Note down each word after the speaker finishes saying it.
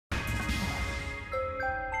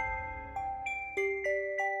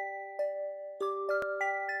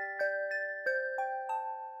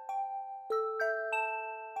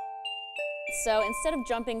So instead of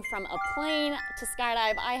jumping from a plane to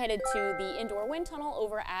skydive, I headed to the indoor wind tunnel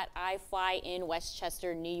over at iFly in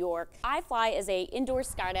Westchester, New York. iFly is an indoor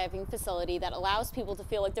skydiving facility that allows people to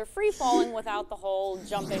feel like they're free falling without the whole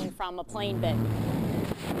jumping from a plane bit.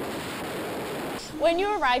 When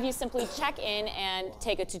you arrive, you simply check in and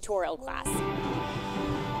take a tutorial class.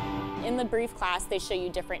 In the brief class, they show you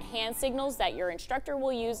different hand signals that your instructor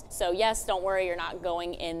will use. So yes, don't worry, you're not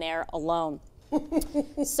going in there alone.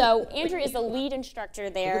 So Andrew is the lead instructor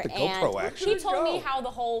there, and he told me how the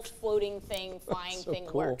whole floating thing, flying thing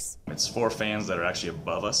works. It's 4 fans that are actually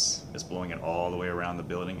above us. It's blowing it all the way around the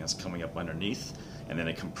building. It's coming up underneath, and then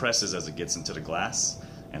it compresses as it gets into the glass.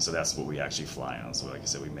 And so that's what we actually fly on. So like I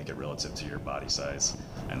said, we make it relative to your body size.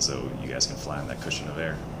 And so you guys can fly on that cushion of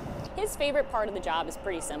air. His favorite part of the job is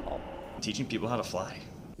pretty simple. Teaching people how to fly.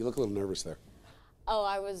 You look a little nervous there. Oh,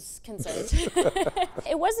 I was concerned.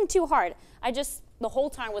 It wasn't too hard. I just, the whole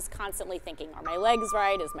time, was constantly thinking, are my legs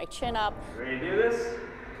right? Is my chin up? Ready to do this?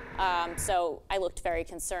 So I looked very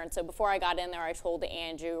concerned. So before I got in there, I told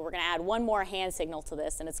Andrew, we're going to add one more hand signal to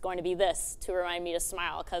this, and it's going to be this to remind me to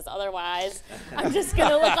smile, because otherwise I'm just going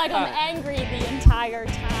to look like I'm angry the entire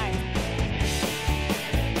time.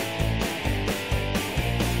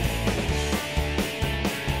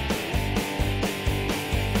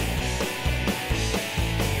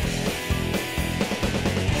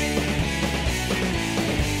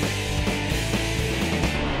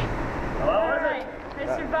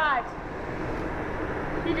 Survived.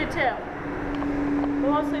 He did too.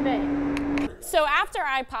 Mostly me. So after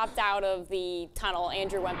I popped out of the tunnel,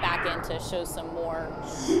 Andrew went back in to show some more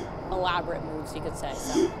elaborate moves, you could say.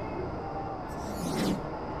 So.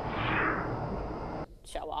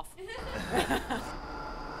 Show off.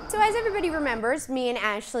 So as everybody remembers, me and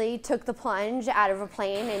Ashley took the plunge out of a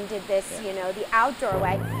plane and did this, you know, the outdoor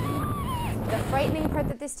way. The frightening part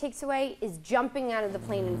that this takes away is jumping out of the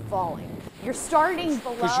plane and falling. You're starting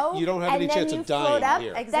below, you don't have any chance of dying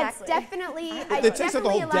here. Exactly. That's definitely, it takes out the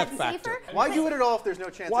whole death factor. Why do it at all if there's no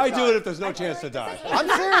chance Why to die? do it if there's no chance to die? I'm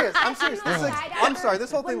serious. I'm serious. I'm sorry.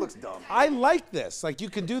 This whole thing looks dumb. I like this. Like, you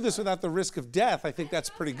can do this without the risk of death. I think that's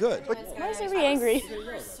pretty good. Why is everybody angry?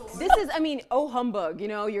 This is, I mean, oh humbug, you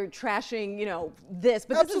know, you're trashing, you know, this.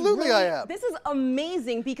 But Absolutely, this is really, I am. This is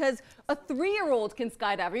amazing because a 3-year-old can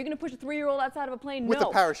skydive. Are you going to push a 3-year-old outside of a plane? With no.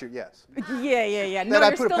 a parachute, yes. Yeah. No, Then I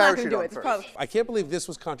you're put a still not going to parachute do on it. first. I can't believe this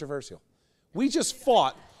was controversial. We just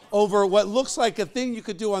fought over what looks like a thing you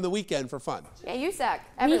could do on the weekend for fun. Yeah, you suck.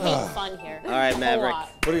 We hate fun here. All right, Maverick.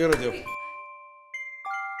 What are you going to do?